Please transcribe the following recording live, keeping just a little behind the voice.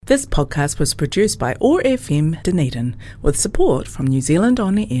This podcast was produced by OARsome Dunedin with support from New Zealand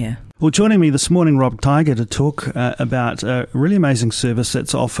On Air. Well, joining me this morning, Rob Tigeir, to talk about a really amazing service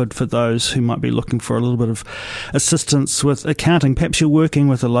that's offered for those who might be looking for a little bit of assistance with accounting. Perhaps you're working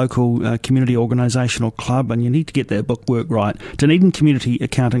with a local community organisation or club and you need to get that bookwork right. Dunedin Community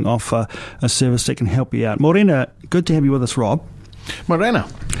Accounting offer a service that can help you out. Morena, good to have you with us, Rob. Morena.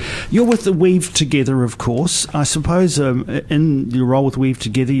 You're with the Weave Together, of course. I suppose in your role with Weave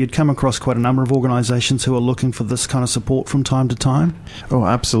Together, you'd come across quite a number of organisations who are looking for this kind of support from time to time. Oh,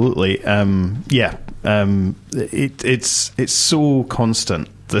 absolutely. It's so constant.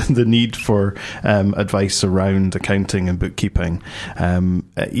 The need for advice around accounting and bookkeeping,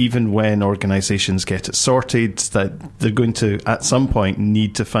 even when organisations get it sorted, that they're going to at some point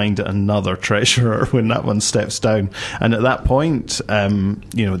need to find another treasurer when that one steps down, and at that point,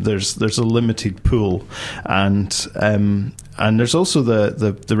 there's a limited pool, and there's also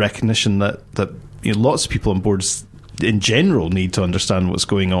the recognition that lots of people on boards in general need to understand what's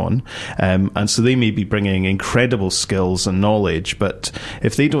going on, and so they may be bringing incredible skills and knowledge, but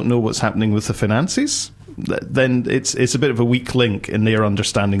if they don't know what's happening with the finances, then it's a bit of a weak link in their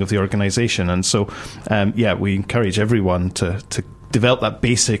understanding of the organisation. And so we encourage everyone to develop that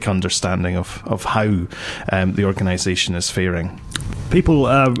basic understanding of how the organisation is faring. People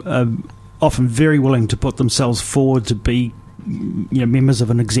are often very willing to put themselves forward to be members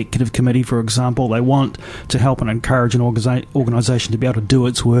of an executive committee, for example. They want to help and encourage an organisation to be able to do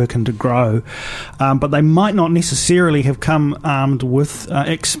its work and to grow, but they might not necessarily have come armed with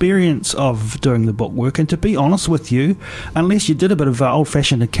experience of doing the bookwork. And to be honest with you, unless you did a bit of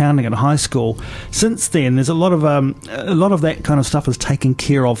old-fashioned accounting at high school, since then there's a lot of that kind of stuff is taken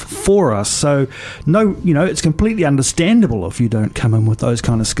care of for us. So it's completely understandable if you don't come in with those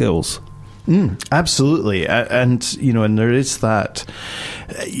kind of skills. Absolutely, and there is that.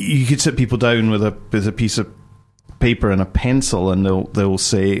 You could sit people down with a piece of paper and a pencil, and they'll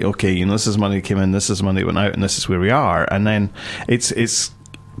say, okay, this is money that came in, this is money that went out, and this is where we are. And then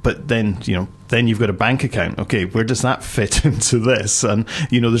but then you've got a bank account. Okay, where does that fit into this? And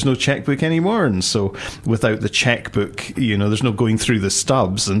there's no checkbook anymore, and so without the checkbook, there's no going through the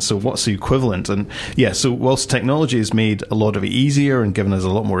stubs. And so what's the equivalent? And so whilst technology has made a lot of it easier and given us a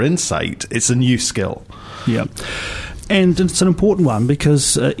lot more insight, it's a new skill. Yeah. And it's an important one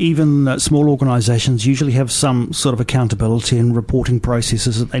because even small organisations usually have some sort of accountability and reporting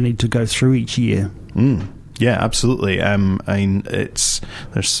processes that they need to go through each year. Yeah, absolutely. There's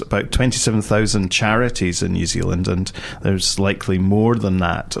about 27,000 charities in New Zealand, and there's likely more than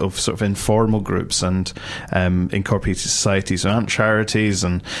that of sort of informal groups and incorporated societies who aren't charities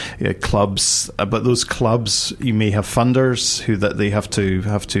and clubs. But those clubs, you may have funders that they have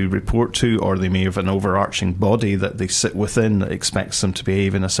to report to, or they may have an overarching body that they sit within that expects them to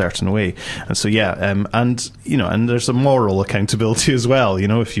behave in a certain way. And so and there's a moral accountability as well.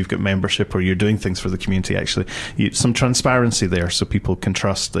 If you've got membership or you're doing things for the community, actually, some transparency there, so people can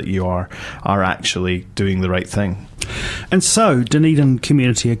trust that you are actually doing the right thing. And so Dunedin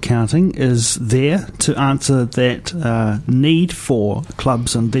Community Accounting is there to answer that need for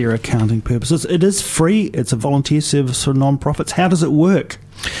clubs and their accounting purposes. It is free. It's a volunteer service for non-profits. How does it work?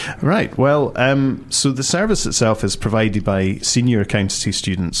 Right. Well, so the service itself is provided by senior accountancy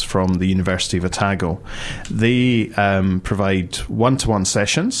students from the University of Otago. They provide one-to-one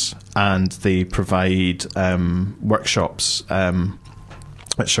sessions, and they provide workshops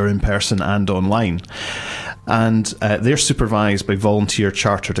which are in person and online. And they're supervised by volunteer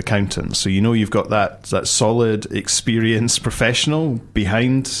chartered accountants. So you've got that solid, experienced professional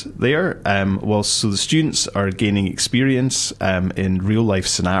behind there. So the students are gaining experience in real life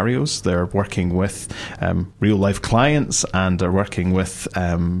scenarios. They're working with real life clients, and they're working with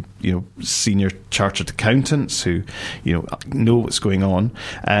senior chartered accountants who know what's going on,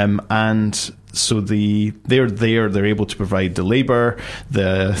 and so they're able to provide the labour,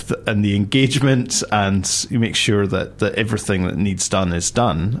 and the engagement, and you make sure that everything that needs done is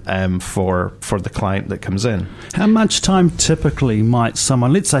done for the client that comes in. How much time typically might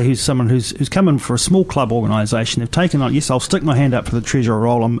someone, let's say who's come in for a small club organisation, they've taken on, yes, I'll stick my hand up for the treasurer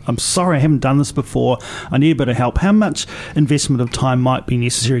role, I'm sorry I haven't done this before, I need a bit of help. How much investment of time might be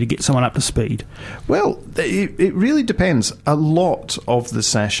necessary to get someone up to speed? Well, it really depends. A lot of the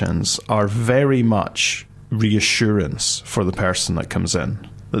sessions are very much reassurance for the person that comes in.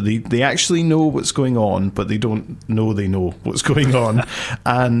 that they actually know what's going on, but they don't know they know what's going on.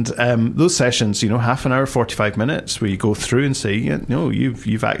 And those sessions, half an hour, 45 minutes, where you go through and say,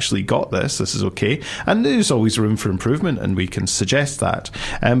 you've actually got this is okay. And there's always room for improvement, and we can suggest that.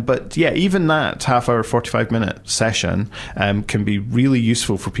 But yeah, even that half hour, 45-minute session can be really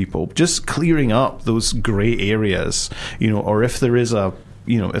useful for people, just clearing up those grey areas, or if there is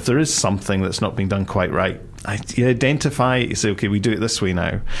if there is something that's not being done quite right, you identify, you say, okay, we do it this way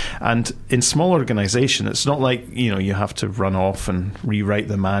now. And in small organisation, it's not like, you have to run off and rewrite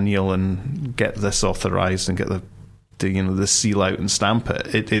the manual and get this authorised and get the seal out and stamp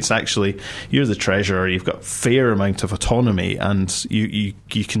it. It's actually, you're the treasurer, you've got a fair amount of autonomy, and you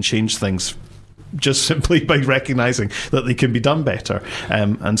can change things just simply by recognising that they can be done better.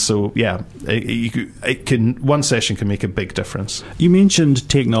 And so, yeah, one session can make a big difference. You mentioned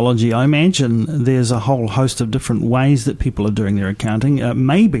technology. I imagine there's a whole host of different ways that people are doing their accounting.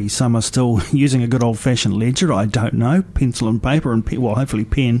 Maybe some are still using a good old-fashioned ledger. I don't know, pencil and paper, and hopefully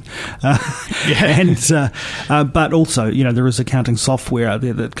pen. But also, there is accounting software out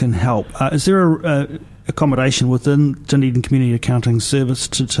there that can help. Is there a accommodation within Dunedin Community Accounting Service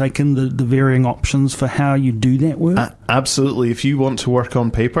to take in the varying options for how you do that work? Absolutely. If you want to work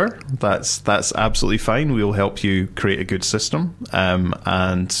on paper, that's absolutely fine. We'll help you create a good system,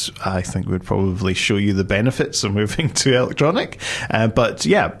 and I think we'd probably show you the benefits of moving to electronic. But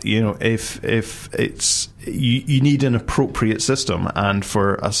yeah, if it's you need an appropriate system, and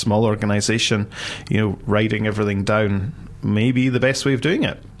for a small organisation, writing everything down may be the best way of doing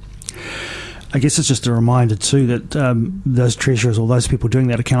it. I guess it's just a reminder too that those treasurers or those people doing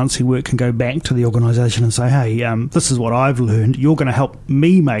that accountancy work can go back to the organisation and say, hey, this is what I've learned. You're going to help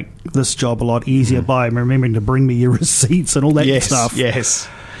me make this job a lot easier by remembering to bring me your receipts and all that stuff. Yes,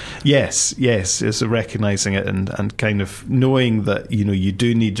 it's recognising it and kind of knowing that you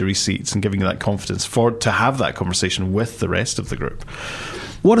do need the receipts and giving you that confidence to have that conversation with the rest of the group.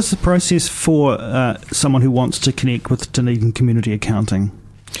 What is the process for someone who wants to connect with Dunedin Community Accounting?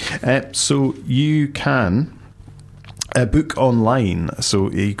 So you can book online.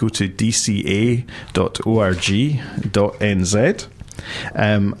 So you go to dca.org.nz.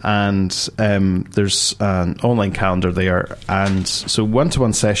 And there's an online calendar there, and so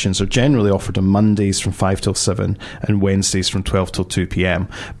one-to-one sessions are generally offered on Mondays from 5 till 7 and Wednesdays from 12 till 2 p.m.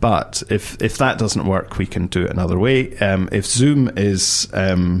 But if that doesn't work, we can do it another way. If Zoom is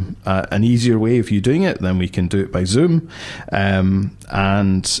an easier way of you doing it, then we can do it by Zoom.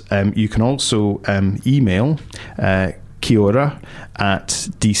 And you can also email Kiora at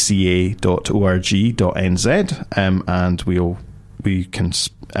dca.org.nz, and we can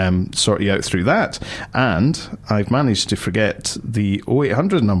sort you out through that. And I've managed to forget the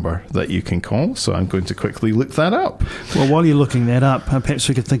 0800 number that you can call, so I'm going to quickly look that up. Well, while you're looking that up, perhaps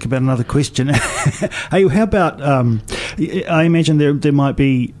we could think about another question. Hey, how about, I imagine there might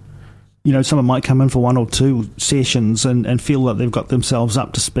be, someone might come in for one or two sessions and feel that they've got themselves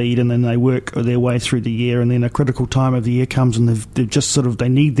up to speed, and then they work their way through the year, and then a critical time of the year comes and they've just they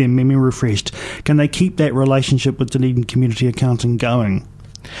need their memory refreshed. Can they keep that relationship with Dunedin Community Accounting going?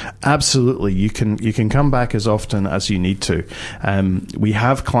 Absolutely. You can come back as often as you need to. We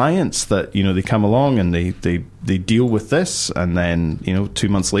have clients that, they come along and they deal with this, and then, 2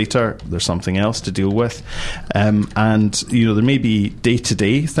 months later, there's something else to deal with. And, there may be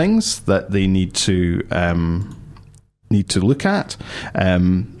day-to-day things that they need to look at.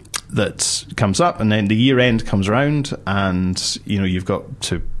 That comes up, and then the year end comes around, and you've got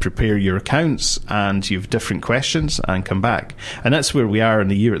to prepare your accounts, and you've different questions, and come back. And that's where we are in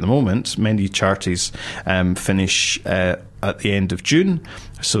the year at the moment. Many charities finish at the end of June,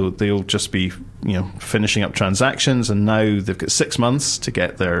 so they'll just be finishing up transactions, and now they've got 6 months to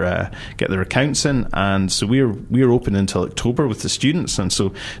get their accounts in, and so we're open until October with the students, and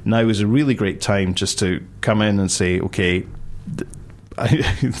so now is a really great time just to come in and say, okay,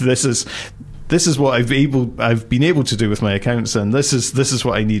 this is what I've been able to do with my accounts, and this is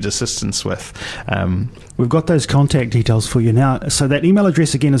what I need assistance with. We've got those contact details for you now. So that email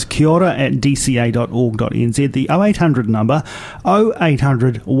address again is kiora@dca.org.nz. The 0800 number,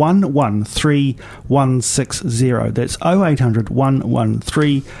 0800 113 160. That's 0800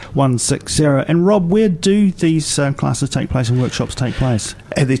 113 160. And Rob, where do these classes take place and workshops take place?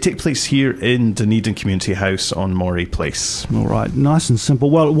 They take place here in Dunedin Community House on Moray Place. All right, nice and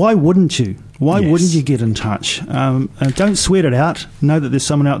simple. Well, why wouldn't you? Why wouldn't you get in touch? Don't sweat it out. Know that there's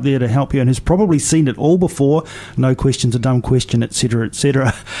someone out there to help you and who's probably seen it all before. No question's a dumb question, etc.,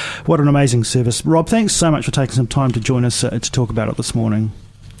 etc. What an amazing service. Rob, thanks so much for taking some time to join us to talk about it this morning.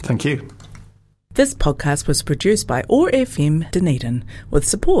 Thank you. This podcast was produced by OARfM Dunedin with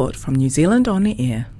support from New Zealand On the Air.